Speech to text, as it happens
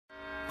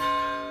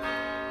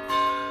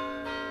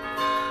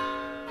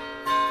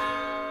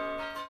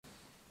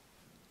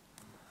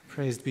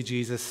Praised be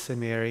Jesus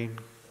and Mary.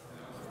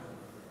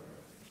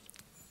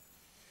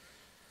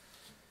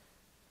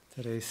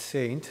 Today's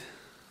saint,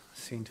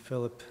 Saint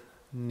Phillip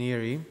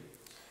Neri,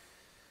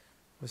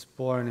 was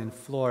born in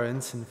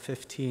Florence in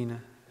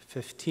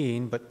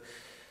 1515, but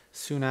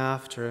soon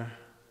after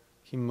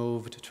he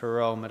moved to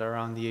Rome at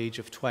around the age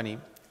of 20. He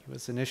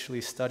was initially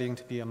studying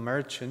to be a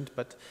merchant,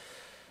 but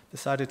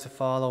decided to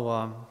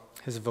follow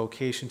his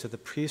vocation to the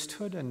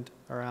priesthood, and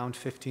around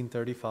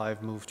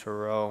 1535 moved to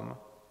Rome.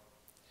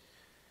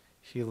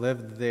 He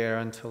lived there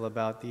until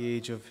about the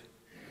age of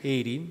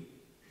 80,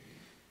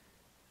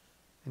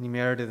 and he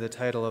merited the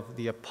title of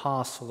the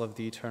Apostle of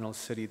the Eternal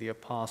City, the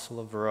Apostle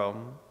of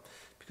Rome,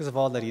 because of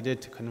all that he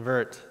did to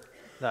convert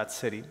that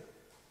city,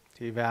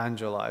 to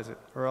evangelize it,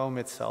 Rome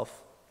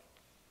itself.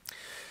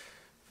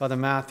 Father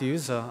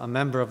Matthias, a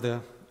member of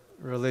the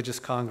religious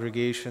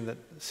congregation that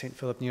St.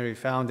 Phillip Neri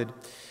founded,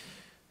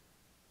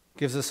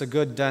 gives us a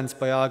good, dense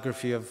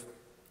biography of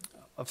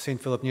St.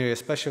 Phillip Neri,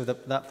 especially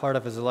that part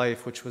of his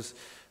life which was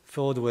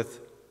filled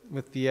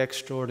with the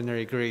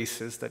extraordinary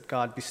graces that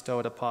God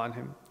bestowed upon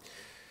him.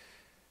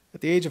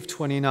 At the age of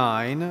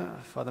 29,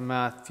 Father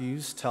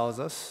Matthias tells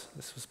us,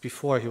 this was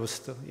before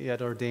he had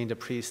ordained a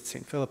priest.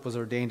 St. Philip was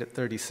ordained at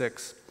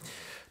 36.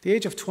 At the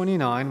age of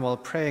 29, while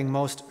praying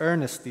most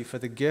earnestly for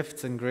the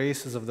gifts and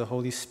graces of the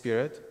Holy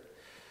Spirit,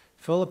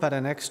 Philip had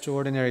an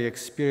extraordinary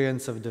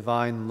experience of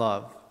divine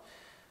love.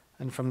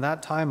 And from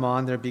that time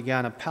on, there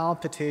began a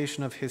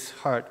palpitation of his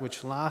heart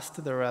which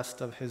lasted the rest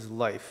of his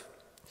life.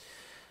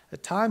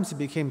 At times it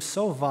became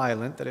so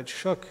violent that it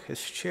shook his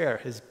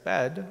chair, his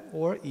bed,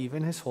 or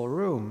even his whole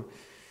room.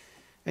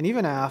 And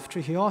even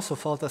after, he also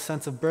felt a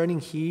sense of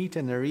burning heat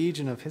in the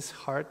region of his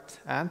heart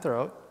and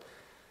throat,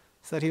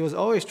 so that he was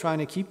always trying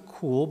to keep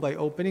cool by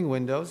opening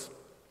windows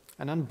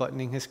and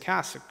unbuttoning his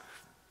cassock,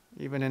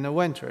 even in the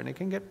winter, and it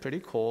can get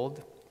pretty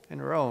cold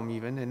in Rome,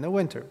 even in the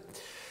winter.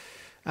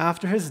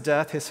 After his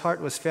death, his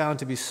heart was found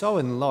to be so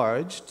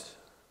enlarged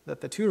that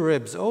the two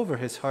ribs over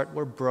his heart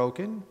were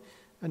broken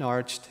and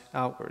arched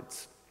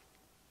outwards.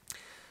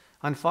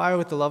 On fire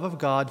with the love of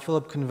God,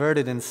 Philip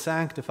converted and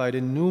sanctified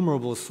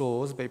innumerable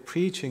souls by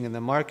preaching in the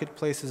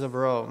marketplaces of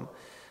Rome,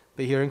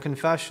 by hearing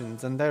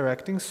confessions and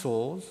directing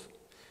souls,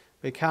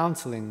 by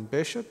counseling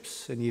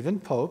bishops and even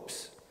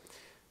popes,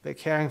 by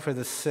caring for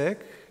the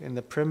sick in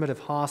the primitive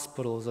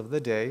hospitals of the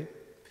day,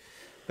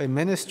 by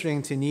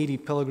ministering to needy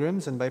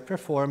pilgrims, and by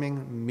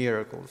performing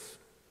miracles.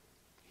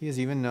 He is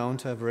even known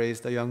to have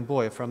raised a young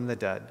boy from the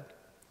dead,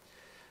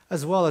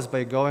 as well as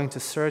by going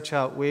to search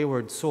out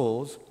wayward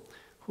souls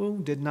who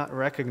did not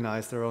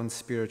recognize their own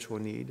spiritual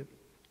need.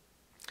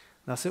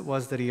 Thus it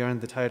was that he earned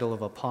the title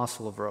of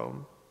Apostle of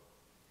Rome.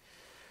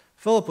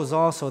 Philip was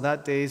also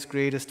that day's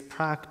greatest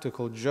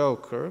practical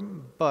joker,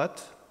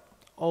 but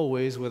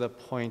always with a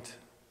point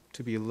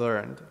to be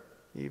learned.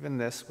 Even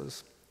this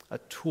was a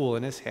tool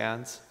in his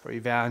hands for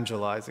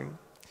evangelizing.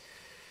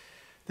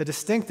 The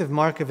distinctive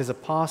mark of his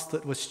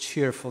apostolate was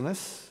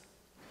cheerfulness.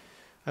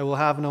 "I will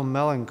have no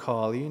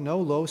melancholy, no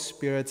low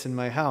spirits in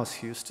my house,"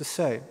 he used to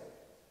say.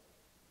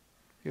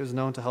 He was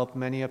known to help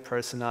many a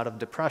person out of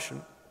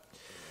depression.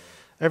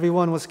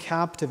 Everyone was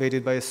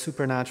captivated by his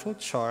supernatural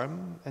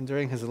charm, and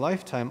during his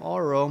lifetime,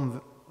 all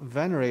Rome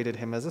venerated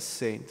him as a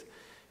saint,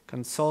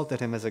 consulted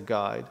him as a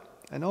guide,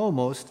 and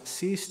almost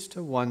ceased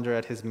to wonder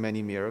at his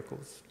many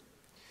miracles.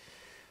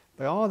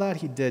 By all that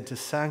he did to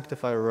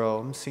sanctify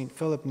Rome, St.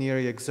 Phillip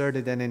Neri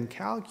exerted an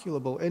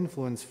incalculable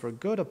influence for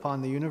good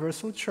upon the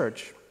universal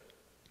church,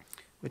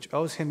 which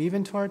owes him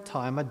even to our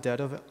time a debt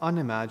of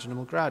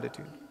unimaginable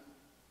gratitude.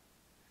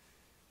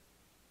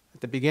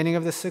 At the beginning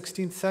of the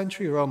 16th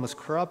century, Rome was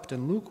corrupt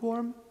and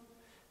lukewarm,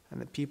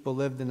 and the people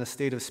lived in a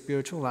state of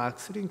spiritual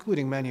laxity,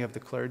 including many of the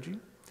clergy.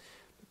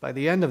 But by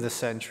the end of the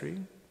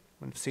century,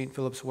 when St.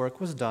 Philip's work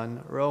was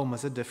done, Rome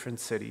was a different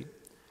city,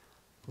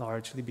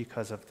 largely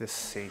because of this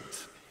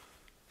saint.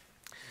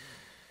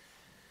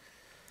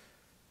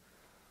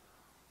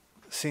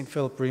 St.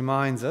 Philip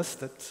reminds us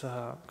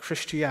that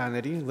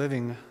Christianity,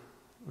 living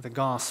the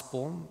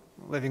gospel,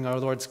 living our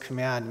Lord's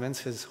commandments,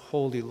 his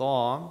holy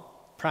law,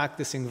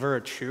 practicing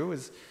virtue,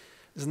 is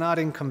not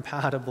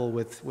incompatible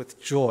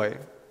with joy.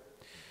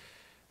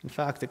 In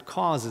fact, it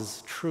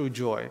causes true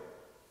joy.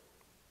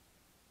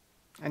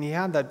 And he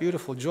had that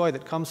beautiful joy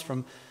that comes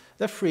from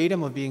the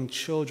freedom of being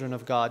children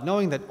of God,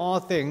 knowing that all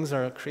things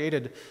are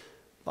created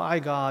by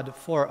God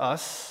for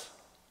us.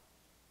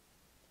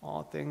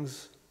 All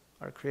things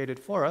are created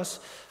for us,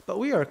 but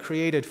we are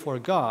created for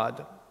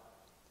God.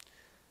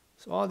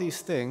 So all these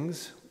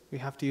things we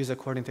have to use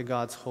according to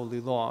God's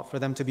holy law for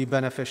them to be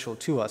beneficial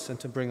to us and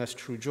to bring us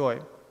true joy.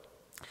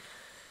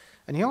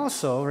 And he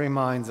also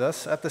reminds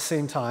us at the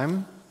same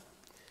time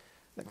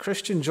that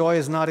Christian joy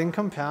is not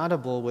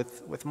incompatible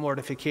with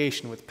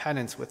mortification, with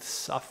penance, with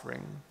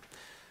suffering.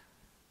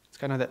 It's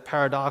kind of that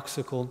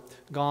paradoxical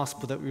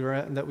gospel that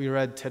we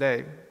read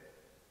today.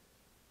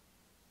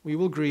 We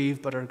will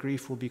grieve, but our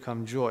grief will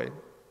become joy.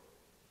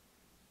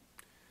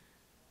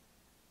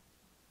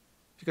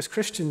 Because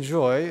Christian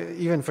joy,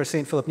 even for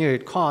St. Philip Neri,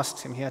 it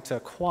cost him. He had to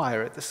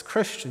acquire it, this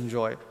Christian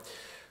joy,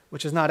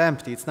 which is not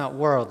empty, it's not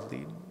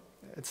worldly.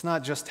 It's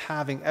not just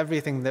having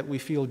everything that we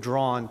feel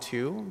drawn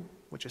to,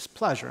 which is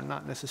pleasure,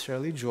 not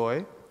necessarily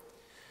joy,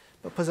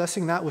 but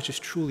possessing that which is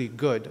truly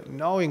good,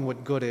 knowing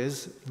what good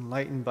is,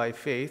 enlightened by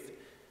faith,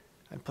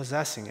 and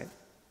possessing it.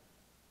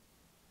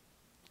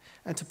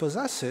 And to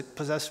possess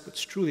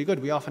what's truly good,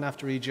 we often have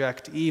to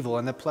reject evil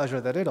and the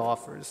pleasure that it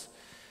offers.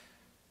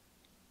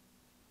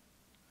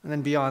 And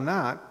then beyond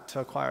that, to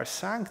acquire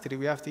sanctity,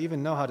 we have to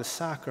even know how to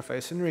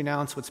sacrifice and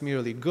renounce what's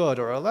merely good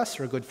or a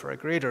lesser good for a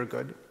greater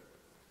good,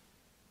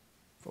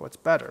 for what's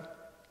better.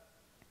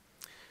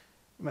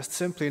 We must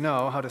simply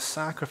know how to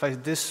sacrifice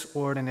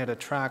disordinate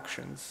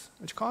attractions,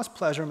 which cause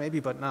pleasure maybe,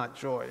 but not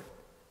joy.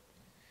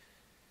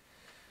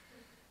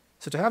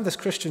 So to have this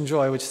Christian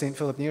joy, which St.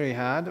 Phillip Neri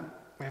had,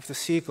 we have to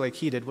seek, like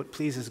he did, what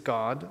pleases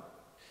God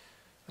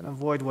and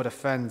avoid what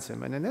offends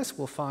him. And in this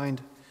we'll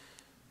find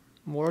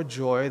more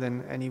joy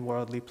than any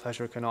worldly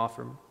pleasure can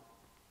offer.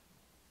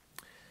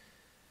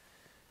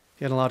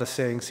 He had a lot of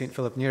sayings, St.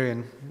 Phillip Neri,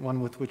 and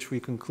one with which we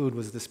conclude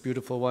was this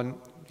beautiful one.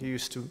 He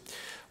used to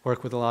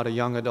work with a lot of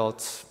young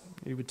adults.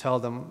 He would tell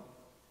them,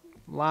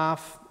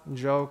 laugh,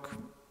 joke,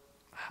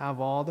 have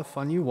all the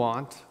fun you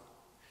want,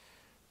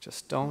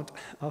 just don't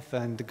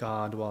offend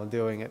God while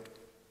doing it.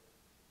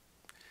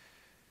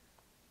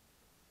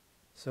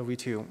 So we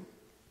too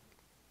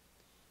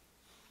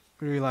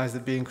realize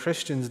that being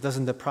Christians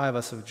doesn't deprive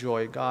us of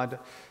joy. God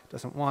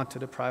doesn't want to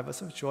deprive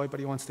us of joy, but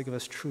he wants to give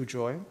us true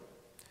joy,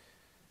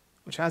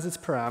 which has its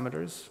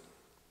parameters,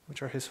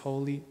 which are his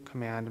holy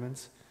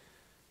commandments,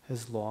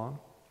 his law,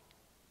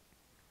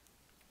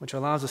 which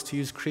allows us to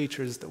use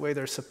creatures the way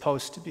they're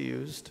supposed to be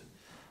used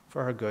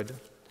for our good,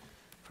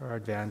 for our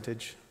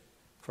advantage,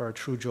 for our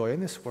true joy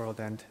in this world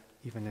and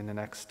even in the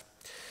next.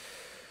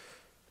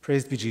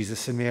 Praised be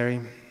Jesus and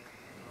Mary.